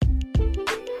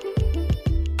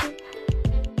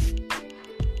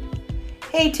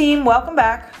Hey team, welcome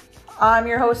back. I'm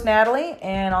your host Natalie,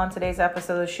 and on today's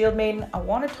episode of Shield Maiden, I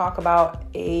want to talk about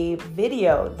a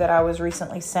video that I was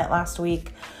recently sent last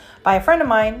week by a friend of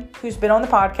mine who's been on the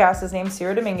podcast. His name's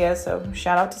Ciro Dominguez, so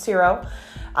shout out to Ciro.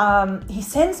 He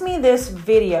sends me this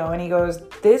video and he goes,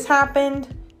 "This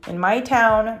happened in my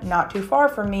town, not too far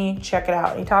from me. Check it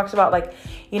out." And he talks about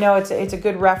it's a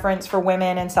good reference for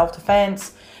women and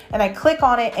self-defense. And I click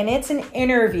on it and it's an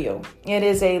interview. It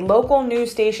is a local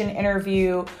news station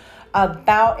interview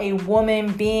about a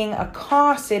woman being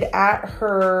accosted at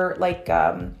her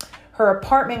her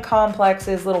apartment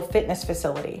complex's little fitness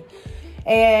facility.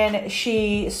 And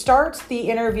she starts the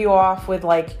interview off with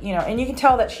and you can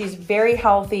tell that she's very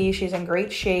healthy. She's in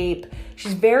great shape.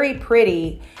 She's very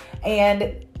pretty.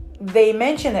 And they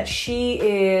mention that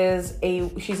she's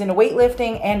into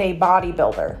weightlifting and a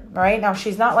bodybuilder, right? Now,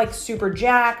 she's not super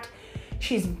jacked.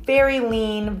 She's very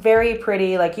lean, very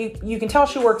pretty. You can tell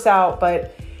she works out,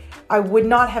 but I would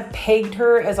not have pegged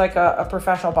her as a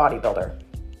professional bodybuilder.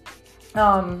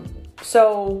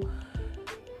 So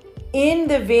in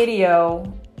the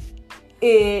video,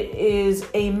 it is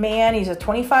a man. He's a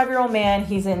 25-year-old man.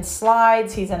 He's in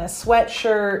slides. He's in a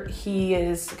sweatshirt. He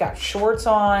is got shorts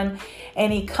on,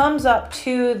 and he comes up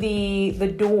to the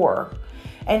door.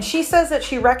 And she says that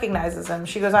she recognizes him.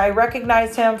 She goes, "I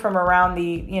recognized him from around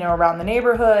the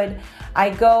neighborhood."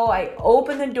 I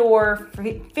open the door,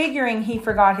 figuring he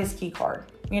forgot his key card.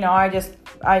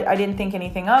 I didn't think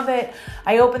anything of it.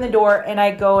 I open the door and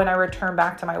I go and I return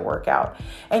back to my workout.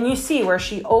 And you see where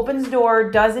she opens the door,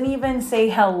 doesn't even say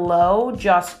hello,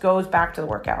 just goes back to the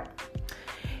workout.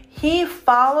 He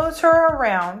follows her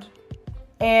around,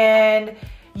 and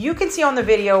you can see on the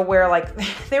video where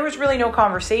there was really no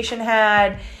conversation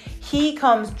had. He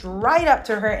comes right up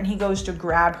to her and he goes to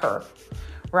grab her,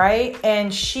 right?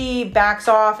 And she backs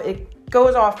off. It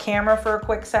goes off camera for a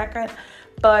quick second.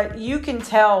 But you can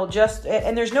tell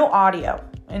and there's no audio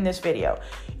in this video.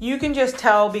 You can just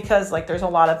tell because there's a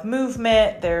lot of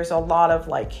movement. There's a lot of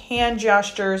hand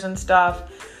gestures and stuff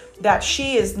that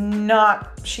she's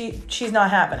not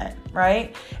having it,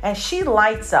 right? And she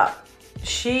lights up.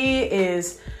 She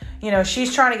is,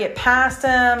 she's trying to get past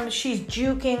him. She's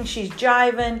juking, she's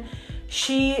jiving.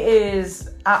 She is,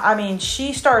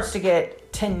 she starts to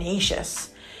get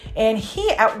tenacious. And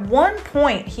at one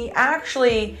point, he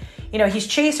actually, he's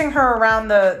chasing her around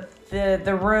the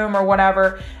room or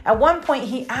whatever. At one point,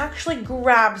 he actually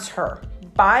grabs her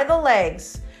by the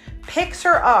legs, picks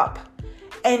her up,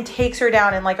 and takes her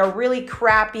down in a really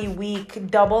crappy, weak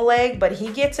double leg, but he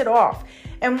gets it off.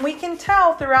 And we can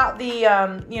tell throughout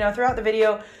the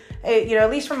video, at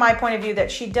least from my point of view, that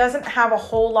she doesn't have a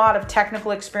whole lot of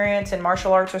technical experience in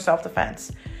martial arts or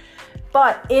self-defense.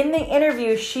 But in the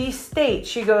interview, she states,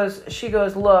 she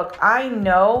goes, "Look, I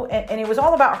know," and it was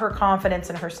all about her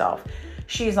confidence in herself.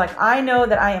 She's like, "I know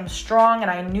that I am strong, and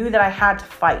I knew that I had to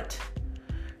fight."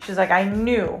 She's like, "I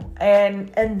knew." And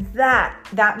that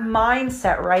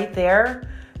mindset right there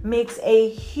makes a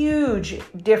huge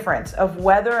difference of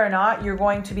whether or not you're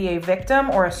going to be a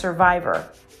victim or a survivor.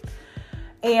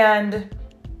 And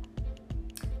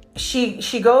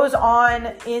she goes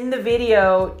on in the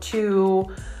video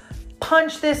to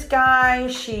punch this guy.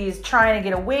 She's trying to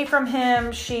get away from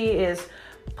him. She is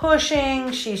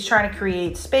pushing. She's trying to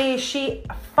create space. He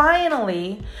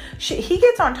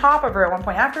gets on top of her at one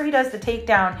point. After he does the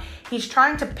takedown, he's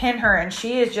trying to pin her, and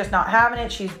she is just not having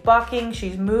it. She's bucking.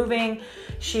 She's moving.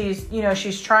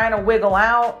 She's trying to wiggle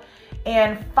out.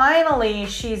 And finally,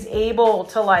 she's able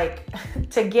to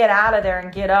to get out of there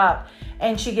and get up.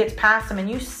 And she gets past him, and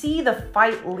you see the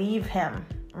fight leave him,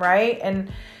 right?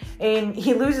 And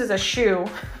he loses a shoe.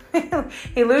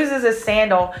 He loses his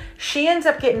sandal. She ends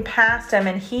up getting past him,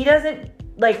 and he doesn't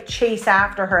chase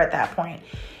after her at that point.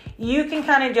 You can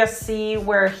kind of just see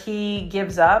where he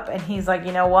gives up, and he's like,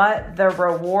 "You know what? The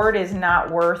reward is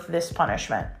not worth this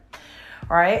punishment."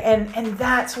 All right. And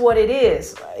that's what it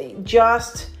is.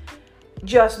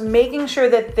 Just making sure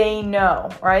that they know,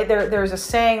 right? There's a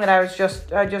saying that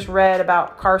I just read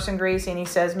about Carson Gracie, and he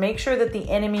says, "Make sure that the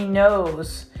enemy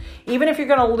knows, even if you're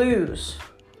going to lose,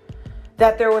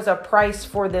 that there was a price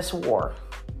for this war,"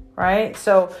 right?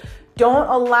 So don't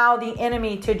allow the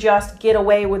enemy to just get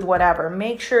away with whatever.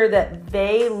 Make sure that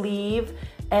they leave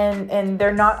and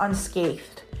they're not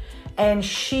unscathed. And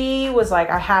she was like,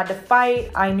 "I had to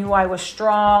fight. I knew I was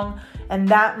strong." And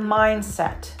that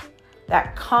mindset,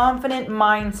 that confident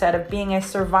mindset of being a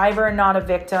survivor and not a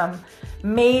victim,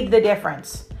 made the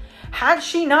difference. Had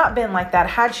she not been like that,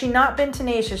 had she not been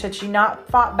tenacious, had she not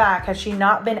fought back, had she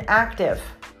not been active,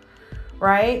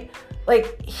 right?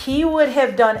 Like, he would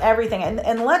have done everything.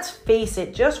 And let's face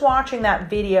it, just watching that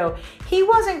video, he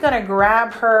wasn't going to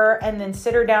grab her and then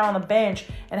sit her down on the bench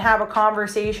and have a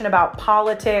conversation about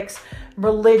politics,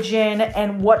 religion,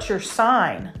 and what's your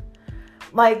sign.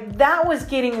 Like, that was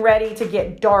getting ready to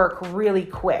get dark really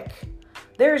quick.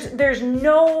 There's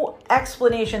no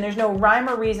explanation, there's no rhyme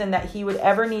or reason that he would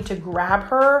ever need to grab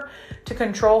her to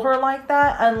control her like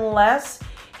that unless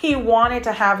he wanted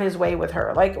to have his way with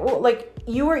her. Like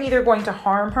you were either going to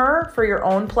harm her for your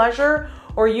own pleasure,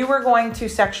 or you were going to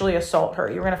sexually assault her.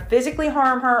 You were going to physically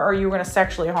harm her, or you were going to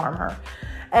sexually harm her.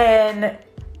 And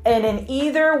in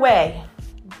either way,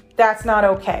 that's not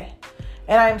okay.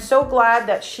 And I'm so glad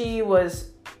that she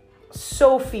was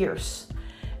so fierce.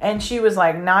 And she was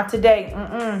like, not today.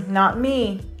 Not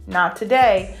me. Not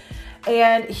today.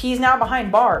 And he's now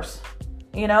behind bars.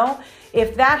 You know,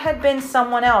 if that had been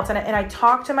someone else, and I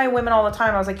talk to my women all the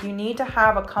time, I was like, you need to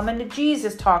have a come into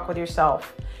Jesus talk with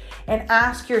yourself and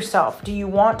ask yourself, do you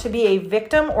want to be a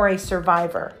victim or a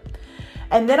survivor?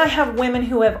 And then I have women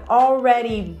who have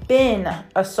already been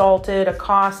assaulted,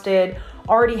 accosted,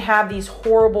 already have these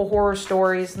horrible horror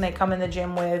stories, and they come in the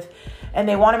gym with, and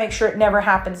they want to make sure it never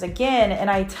happens again. And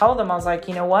I tell them, I was like,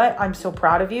 you know what? I'm so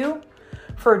proud of you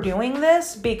for doing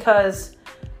this, because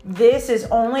this is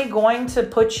only going to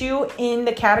put you in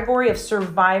the category of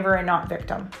survivor and not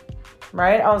victim,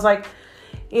 right? I was like,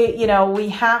 we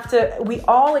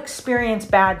all experience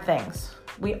bad things.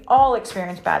 We all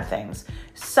experience bad things.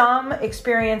 Some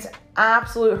experience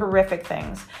absolute horrific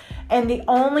things. And the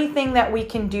only thing that we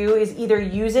can do is either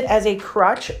use it as a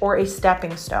crutch or a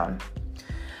stepping stone.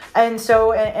 And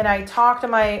so, and I talk to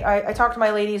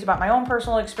my ladies about my own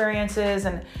personal experiences,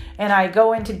 and I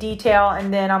go into detail,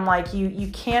 and then I'm like, you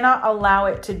cannot allow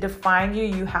it to define you.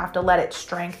 You have to let it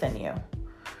strengthen you,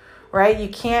 right? You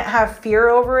can't have fear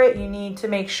over it. You need to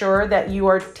make sure that you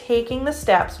are taking the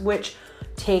steps, which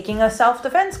taking a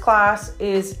self-defense class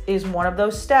is one of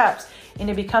those steps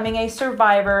into becoming a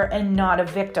survivor and not a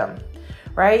victim,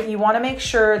 right? You want to make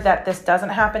sure that this doesn't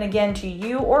happen again to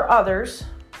you or others.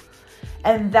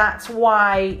 And that's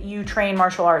why you train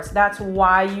martial arts. That's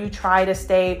why you try to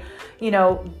stay,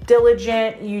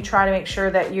 diligent. You try to make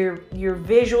sure that you're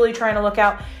visually trying to look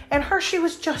out. And she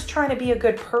was just trying to be a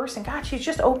good person. God, she's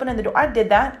just opening the door. I did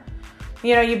that.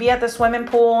 You'd be at the swimming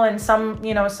pool, and some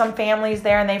families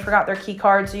there, and they forgot their key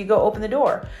card, so you go open the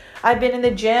door. I've been in the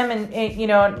gym, and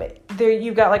there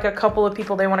you've got like a couple of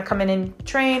people, they want to come in and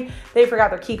train. They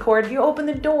forgot their key card. You open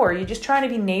the door. You're just trying to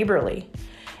be neighborly.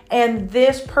 And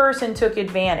this person took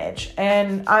advantage.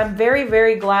 And I'm very,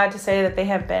 very glad to say that they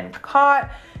have been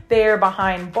caught. They are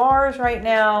behind bars right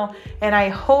now. And I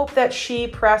hope that she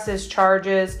presses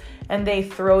charges and they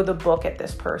throw the book at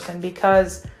this person,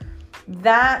 because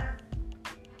that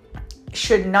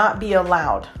should not be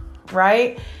allowed,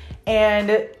 right?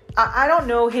 And I don't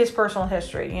know his personal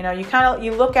history. You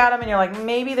look at him and you're like,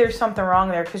 maybe there's something wrong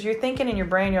there, because you're thinking in your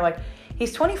brain, you're like,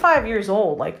 he's 25 years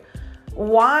old. Like,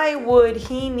 why would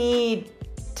he need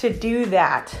to do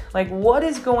that? Like, what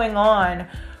is going on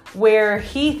where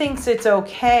he thinks it's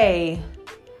okay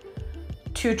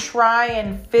to try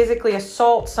and physically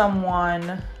assault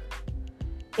someone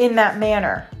in that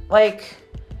manner? Like,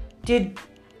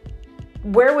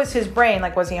 where was his brain?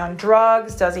 Like, was he on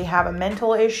drugs? Does he have a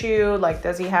mental issue? Like,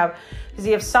 does he have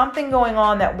something going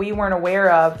on that we weren't aware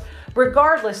of?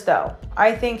 Regardless, though,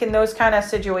 I think in those kind of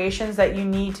situations that you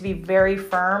need to be very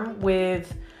firm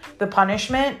with the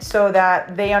punishment so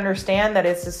that they understand that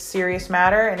it's a serious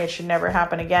matter and it should never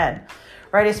happen again,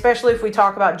 right? Especially if we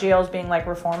talk about jails being like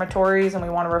reformatories and we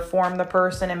want to reform the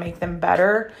person and make them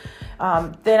better,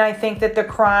 then I think that the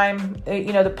crime,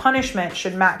 the punishment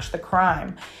should match the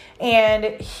crime. And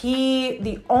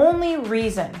the only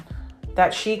reason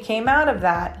that she came out of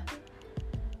that,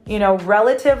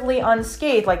 relatively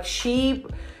unscathed, like she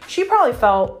probably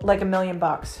felt like $1 million.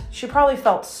 She probably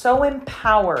felt so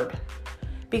empowered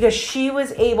because she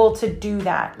was able to do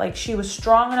that. Like, she was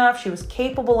strong enough, she was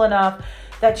capable enough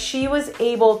that she was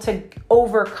able to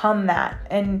overcome that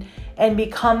and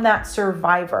become that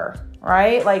survivor,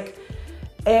 right? Like,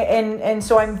 and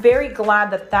so I'm very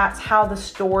glad that that's how the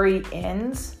story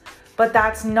ends, but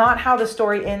that's not how the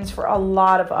story ends for a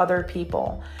lot of other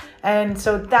people. And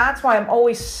so that's why I'm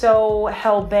always so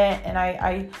hell-bent. And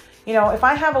I if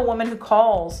I have a woman who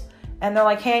calls and they're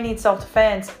like, hey, I need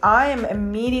self-defense, I am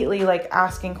immediately like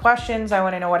asking questions. I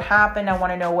want to know what happened. I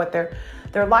want to know what their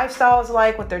lifestyle is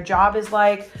like, what their job is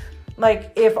like.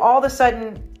 Like, if all of a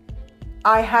sudden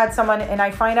I had someone and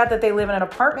I find out that they live in an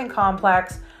apartment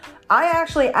complex, I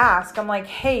actually ask, I'm like,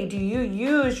 hey, do you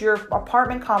use your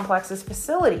apartment complex's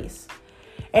facilities?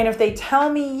 And if they tell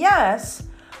me yes,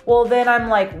 Well, then I'm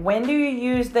like, when do you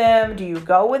use them? Do you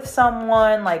go with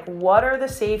someone? Like, what are the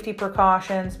safety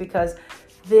precautions? Because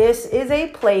this is a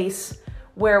place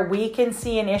where we can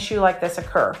see an issue like this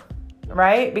occur,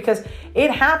 right? Because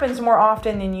it happens more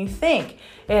often than you think.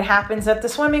 It happens at the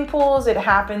swimming pools. It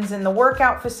happens in the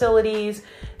workout facilities.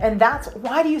 And that's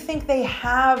why do you think they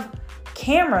have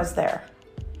cameras there,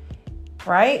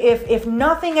 right? If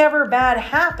nothing ever bad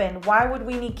happened, why would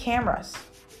we need cameras?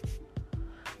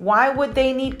 Why would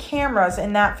they need cameras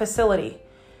in that facility?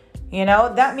 You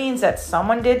know, that means that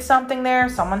someone did something there,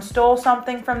 someone stole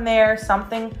something from there,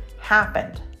 something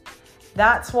happened.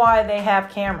 That's why they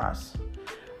have cameras,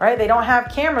 right? They don't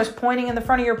have cameras pointing in the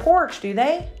front of your porch, do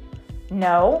they?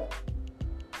 No,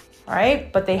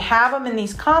 right? But they have them in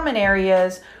these common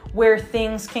areas where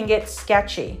things can get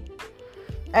sketchy.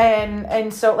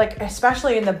 And so, like,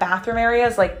 especially in the bathroom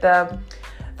areas, like the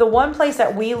one place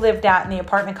that we lived at in the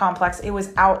apartment complex, it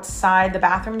was outside. The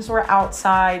bathrooms were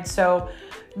outside. So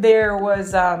there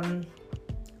was,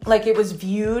 like, it was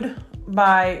viewed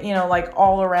by, you know, like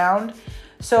all around.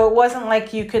 So it wasn't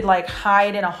like you could like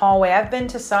hide in a hallway. I've been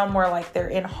to some where like they're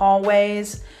in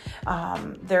hallways.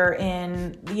 They're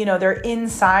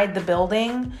inside the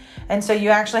building. And so you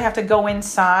actually have to go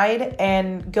inside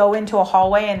and go into a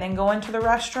hallway and then go into the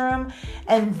restroom.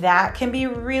 And that can be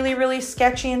really, really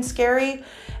sketchy and scary.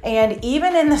 And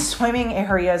even in the swimming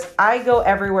areas, I go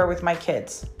everywhere with my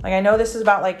kids. Like, I know this is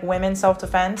about like women's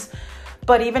self-defense,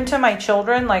 but even to my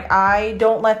children, like, I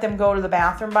don't let them go to the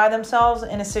bathroom by themselves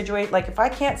in a situation. Like, if I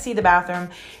can't see the bathroom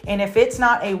and if it's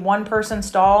not a one-person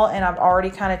stall and I've already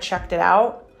kind of checked it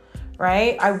out,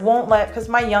 right? I won't because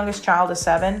my youngest child is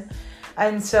 7.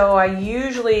 And so I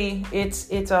usually, it's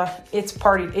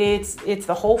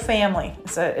the whole family.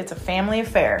 It's a family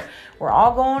affair. We're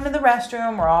all going to the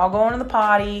restroom. We're all going to the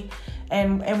potty.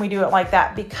 And we do it like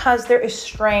that because there is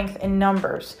strength in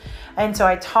numbers. And so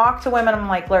I talk to women. I'm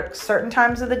like, look, certain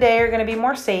times of the day are going to be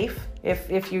more safe.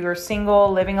 If you're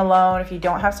single, living alone, if you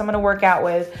don't have someone to work out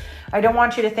with, I don't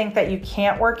want you to think that you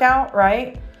can't work out,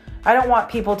 right? I don't want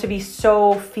people to be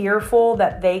so fearful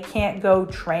that they can't go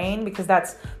train, because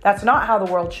that's not how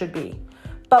the world should be.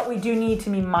 But we do need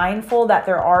to be mindful that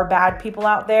there are bad people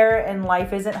out there and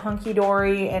life isn't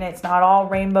hunky-dory and it's not all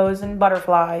rainbows and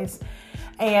butterflies.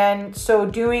 And so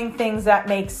doing things that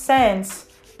make sense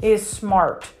is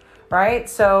smart, right?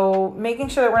 So making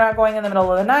sure that we're not going in the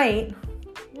middle of the night,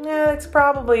 that's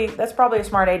probably a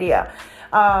smart idea.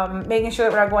 Making sure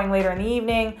that we're not going later in the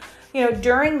evening. You know,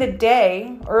 during the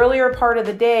day, earlier part of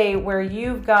the day, where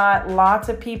you've got lots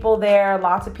of people there,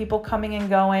 lots of people coming and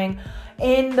going.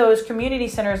 In those community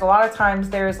centers, a lot of times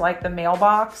there's like the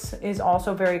mailbox is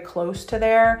also very close to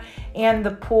there, and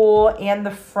the pool and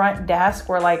the front desk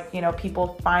where, like, you know,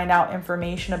 people find out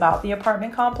information about the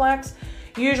apartment complex.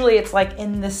 Usually it's like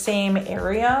in the same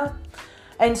area.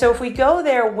 And so if we go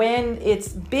there when it's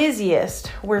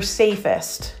busiest, we're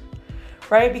safest,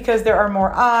 right? Because there are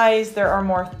more eyes,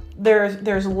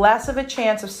 there's less of a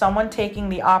chance of someone taking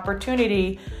the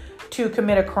opportunity to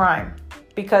commit a crime.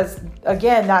 Because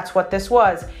again, that's what this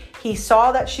was. He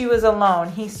saw that she was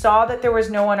alone. He saw that there was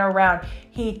no one around.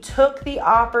 He took the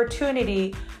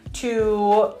opportunity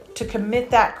to commit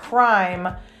that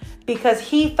crime because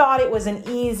he thought it was an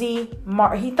easy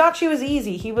he thought she was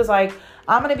easy. He was like,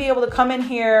 I'm going to be able to come in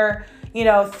here, you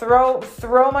know,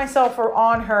 throw myself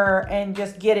on her and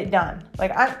just get it done.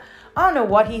 Like, I don't know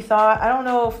what he thought. I don't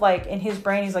know if, like, in his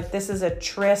brain, he's like, this is a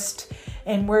tryst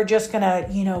and we're just going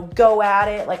to, you know, go at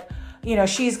it. Like, you know,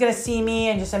 she's going to see me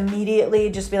and just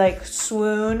immediately just be like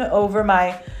swoon over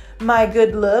my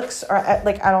good looks. Or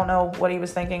like, I don't know what he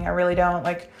was thinking. I really don't.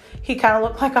 Like, he kind of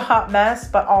looked like a hot mess,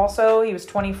 but also he was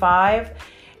 25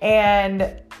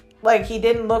 and like, he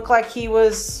didn't look like he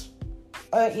was,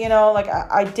 you know, like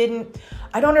I don't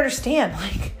understand.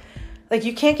 Like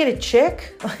you can't get a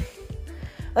chick.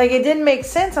 Like, it didn't make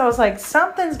sense. I was like,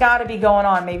 something's got to be going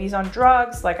on. Maybe he's on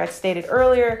drugs, like I stated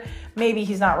earlier. Maybe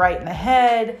he's not right in the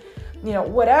head. You know,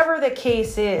 whatever the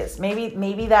case is,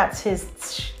 maybe that's his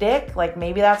shtick. Like,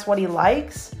 maybe that's what he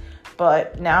likes.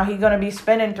 But now he's going to be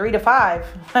spending 3 to 5.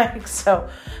 Like, so.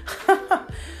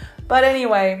 But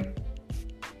anyway,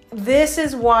 this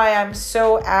is why I'm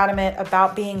so adamant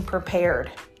about being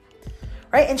prepared.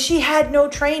 Right? And she had no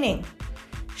training.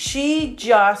 She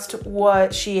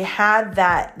had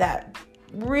that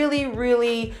really,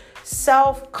 really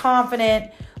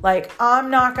self-confident, like, I'm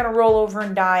not going to roll over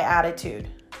and die attitude.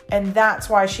 And that's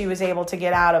why she was able to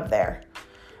get out of there.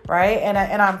 Right. And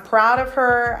I'm proud of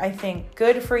her. I think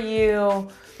good for you.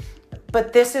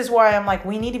 But this is why I'm like,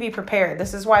 we need to be prepared.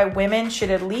 This is why women should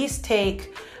at least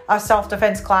take a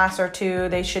self-defense class or two.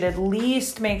 They should at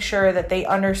least make sure that they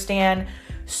understand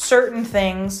certain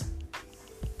things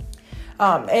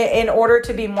in order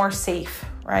to be more safe,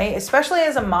 right? Especially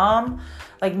as a mom.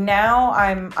 Like now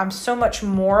I'm so much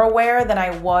more aware than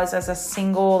I was as a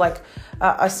single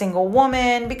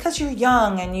woman, because you're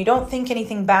young and you don't think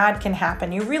anything bad can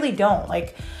happen. You really don't.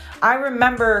 Like, I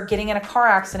remember getting in a car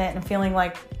accident and feeling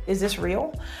like, is this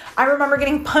real? I remember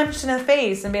getting punched in the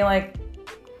face and being like,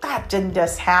 that didn't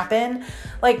just happen.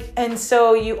 Like, and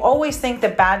so you always think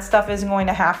that bad stuff isn't going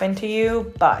to happen to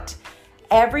you, but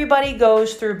everybody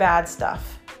goes through bad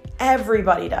stuff.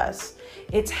 Everybody does.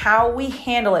 It's how we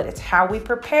handle it. It's how we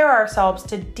prepare ourselves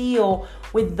to deal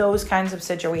with those kinds of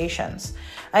situations.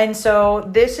 And so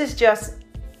this is just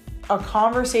a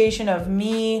conversation of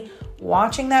me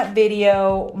watching that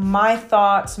video, my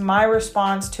thoughts, my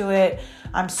response to it.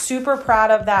 I'm super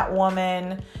proud of that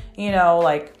woman,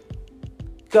 like,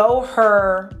 go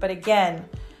her. But again,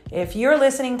 if you're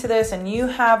listening to this and you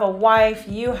have a wife,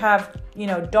 you have,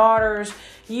 daughters,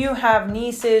 you have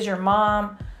nieces, your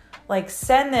mom, like,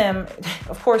 send them,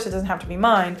 of course it doesn't have to be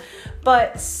mine,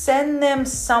 but send them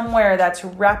somewhere that's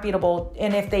reputable.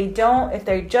 And if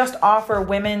they just offer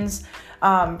women's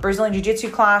Brazilian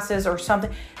Jiu-Jitsu classes or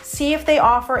something, see if they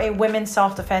offer a women's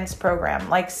self-defense program.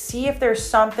 Like, see if there's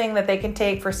something that they can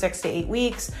take for 6 to 8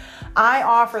 weeks. I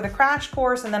offer the crash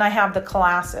course, and then I have the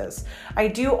classes. I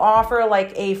do offer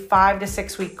like a 5 to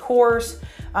 6 week course,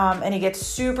 and it gets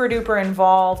super duper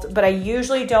involved, but I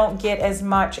usually don't get as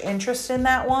much interest in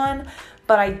that one.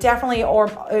 But I definitely,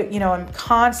 I'm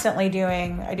constantly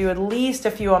I do at least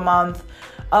a few a month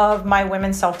of my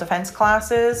women's self-defense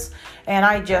classes, and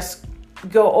I just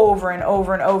go over and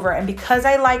over and over. And because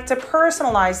I like to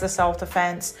personalize the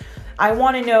self-defense, I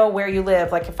want to know where you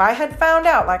live. Like, if I had found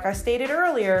out, like I stated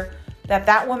earlier,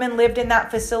 that woman lived in that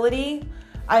facility,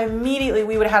 we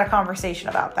would have had a conversation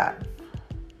about that,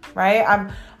 right?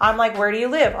 I'm like, where do you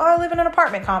live? Oh, I live in an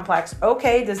apartment complex.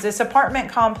 Okay, does this apartment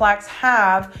complex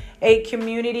have a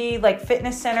community, like,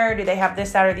 fitness center? Do they have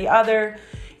this, that, or the other?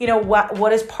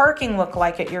 What does parking look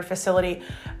like at your facility?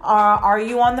 Are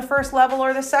you on the first level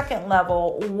or the second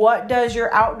level? What does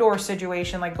your outdoor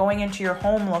situation, like going into your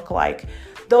home, look like?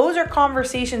 Those are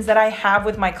conversations that I have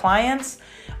with my clients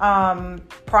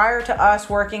prior to us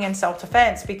working in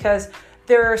self-defense, because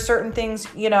there are certain things,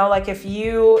 like if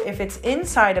it's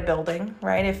inside a building,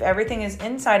 right? If everything is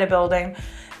inside a building,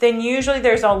 then usually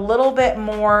there's a little bit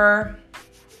more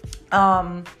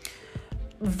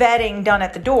vetting done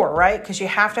at the door, right? Because you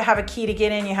have to have a key to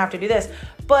get in, you have to do this.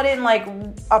 But in like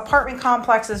apartment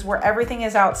complexes where everything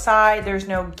is outside, there's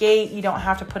no gate, you don't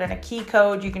have to put in a key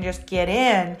code, you can just get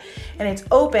in and it's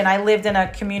open. I lived in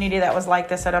a community that was like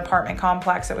this, at an apartment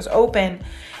complex. It was open,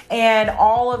 and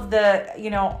all of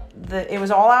it was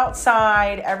all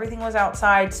outside, everything was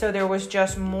outside. So there was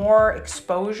just more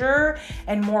exposure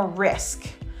and more risk.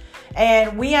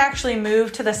 And we actually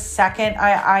moved to the second.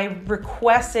 I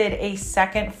requested a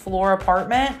second floor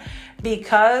apartment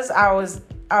because I was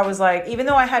like, even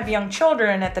though I had young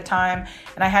children at the time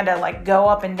and I had to like go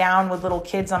up and down with little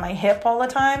kids on my hip all the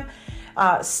time,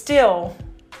 still,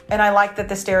 and I liked that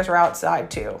the stairs were outside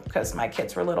too, because my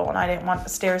kids were little and I didn't want the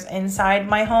stairs inside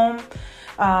my home.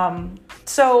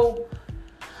 So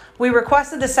we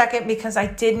requested the second because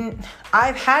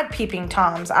I've had peeping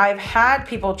Toms. I've had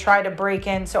people try to break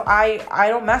in. So I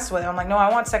don't mess with it. I'm like, no,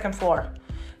 I want second floor.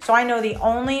 So I know the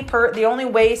only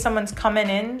way someone's coming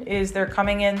in is they're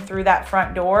coming in through that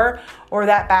front door or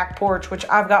that back porch, which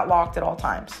I've got locked at all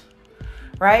times,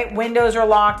 right? Windows are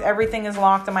locked. Everything is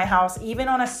locked in my house, even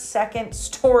on a second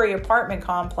story apartment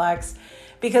complex,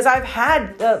 because I've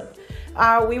had,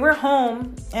 we were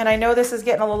home, and I know this is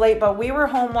getting a little late, but we were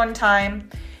home one time,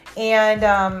 and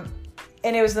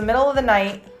it was the middle of the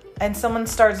night, and someone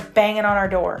starts banging on our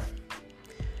door.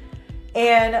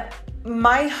 And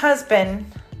my husband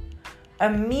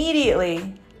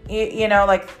immediately,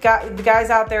 the guy's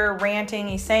out there ranting,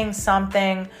 he's saying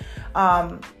something.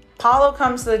 Paulo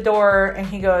comes to the door and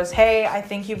he goes, "Hey, I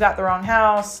think you've got the wrong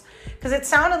house." Because it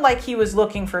sounded like he was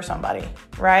looking for somebody,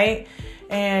 right?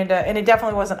 And it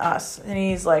definitely wasn't us. And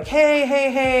he's like,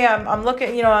 hey, I'm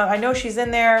looking, I know she's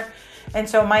in there. And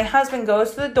so my husband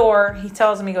goes to the door. He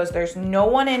tells him, he goes, "There's no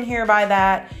one in here by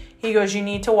that." He goes, "You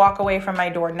need to walk away from my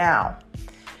door now."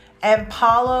 And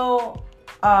Paulo,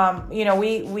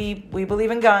 we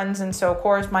believe in guns. And so, of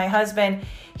course, my husband,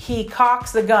 he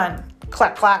cocks the gun.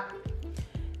 Clack, clack.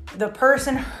 The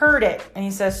person heard it. And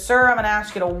he says, "Sir, I'm going to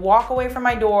ask you to walk away from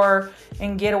my door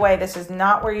and get away. This is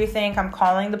not where you think. I'm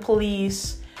calling the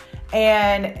police."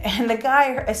 And the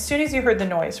guy, as soon as he heard the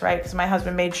noise, right? Because my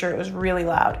husband made sure it was really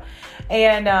loud,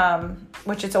 and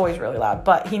which it's always really loud,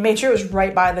 but he made sure it was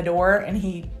right by the door, and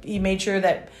he made sure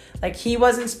that like he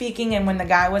wasn't speaking, and when the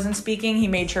guy wasn't speaking, he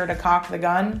made sure to cock the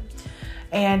gun.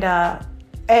 And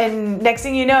next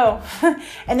thing you know,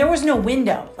 and there was no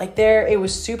window. Like it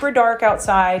was super dark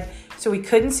outside, so we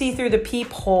couldn't see through the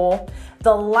peephole.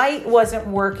 The light wasn't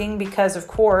working because, of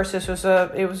course, it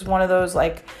was one of those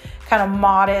like kind of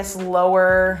modest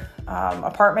lower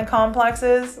apartment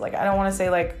complexes. Like, I don't want to say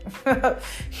like,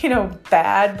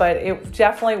 bad, but it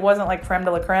definitely wasn't like creme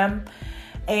de la creme.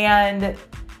 And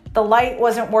the light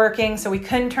wasn't working, so we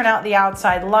couldn't turn out the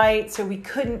outside light, so we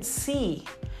couldn't see.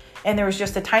 And there was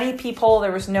just a tiny peephole.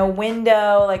 There was no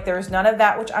window. Like, there was none of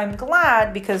that, which I'm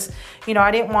glad, because,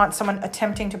 I didn't want someone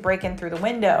attempting to break in through the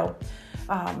window.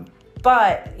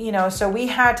 But so we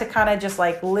had to kind of just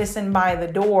like listen by the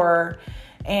door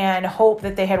and hope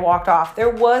that they had walked off.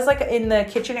 There was like in the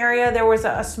kitchen area, there was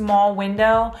a small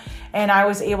window, and I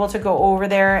was able to go over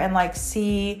there and like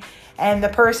see, and the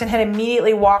person had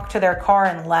immediately walked to their car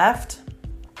and left.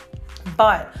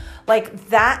 But like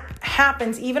that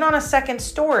happens even on a second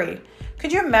story.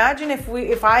 Could you imagine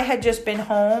if I had just been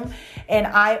home and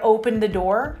I opened the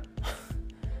door?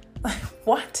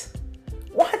 What?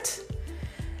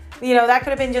 That could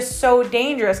have been just so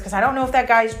dangerous, because I don't know if that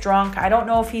guy's drunk. I don't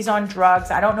know if he's on drugs.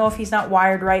 I don't know if he's not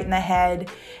wired right in the head,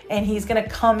 and he's going to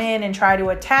come in and try to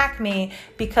attack me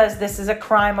because this is a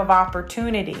crime of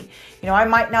opportunity. I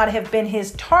might not have been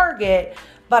his target,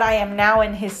 but I am now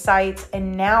in his sights,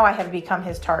 and now I have become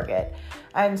his target.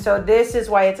 And so this is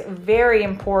why it's very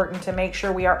important to make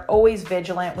sure we are always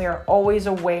vigilant. We are always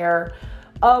aware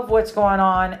of what's going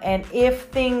on. And if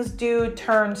things do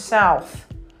turn south,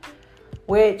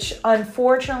 which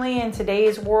unfortunately in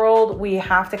today's world, we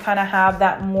have to kind of have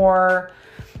that more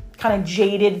kind of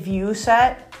jaded view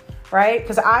set, right?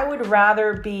 Because I would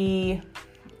rather be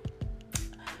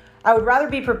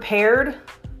prepared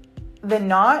than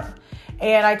not.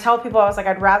 And I tell people, I was like,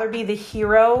 I'd rather be the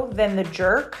hero than the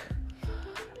jerk.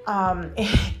 When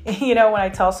I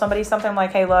tell somebody something, I'm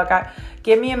like, hey, look,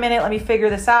 give me a minute. Let me figure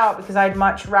this out, because I'd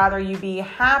much rather you be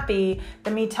happy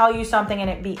than me tell you something and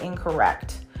it be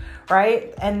incorrect.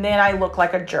 Right? And then I look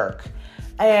like a jerk.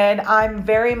 And I'm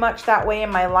very much that way in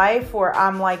my life, where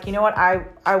I'm like, you know what?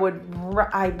 I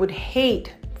would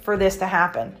hate for this to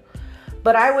happen,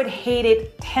 but I would hate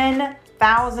it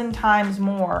 10,000 times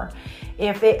more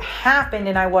if it happened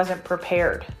and I wasn't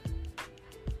prepared.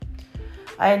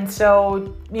 And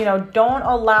so, don't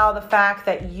allow the fact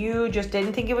that you just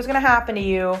didn't think it was going to happen to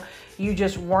you. You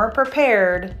just weren't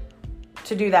prepared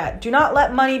to do that. Do not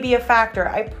let money be a factor.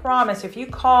 I promise, if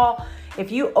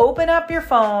you open up your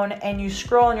phone and you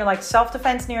scroll and you're like,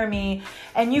 self-defense near me,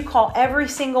 and you call every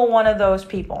single one of those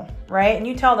people, right? And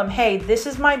you tell them, hey, this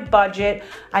is my budget.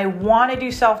 I want to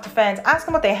do self-defense. Ask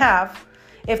them what they have.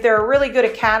 If they're a really good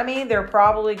academy, they're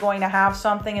probably going to have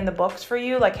something in the books for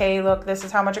you. Like, hey, look, this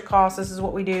is how much it costs. This is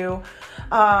what we do.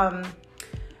 And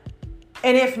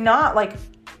if not,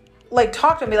 like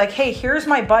talk to them, be like, hey, here's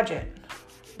my budget.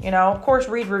 Of course,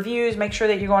 read reviews, make sure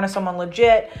that you're going to someone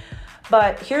legit,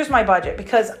 but here's my budget,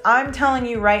 because I'm telling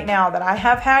you right now that I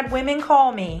have had women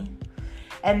call me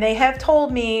and they have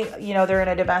told me, they're in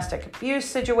a domestic abuse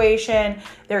situation.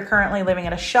 They're currently living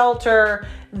in a shelter.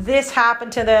 This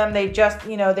happened to them. They just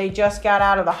got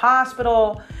out of the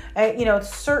hospital,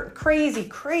 certain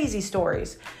crazy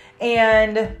stories.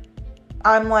 And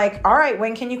I'm like, all right,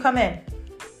 when can you come in?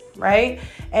 Right?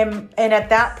 And at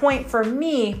that point, for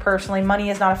me personally, money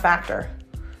is not a factor.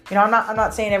 I'm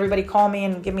not saying everybody call me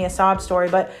and give me a sob story,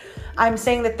 but I'm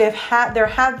saying that there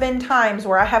have been times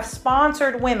where I have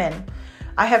sponsored women.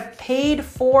 I have paid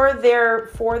for their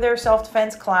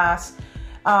self-defense class,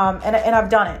 and I've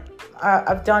done it.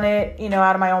 I've done it,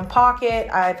 out of my own pocket.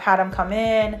 I've had them come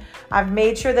in. I've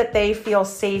made sure that they feel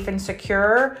safe and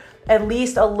secure, at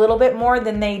least a little bit more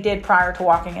than they did prior to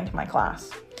walking into my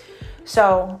class.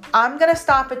 So I'm going to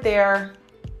stop it there.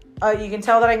 You can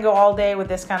tell that I can go all day with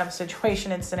this kind of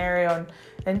situation and scenario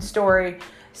and story.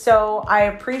 So I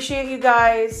appreciate you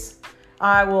guys.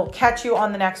 I will catch you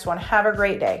on the next one. Have a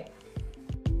great day.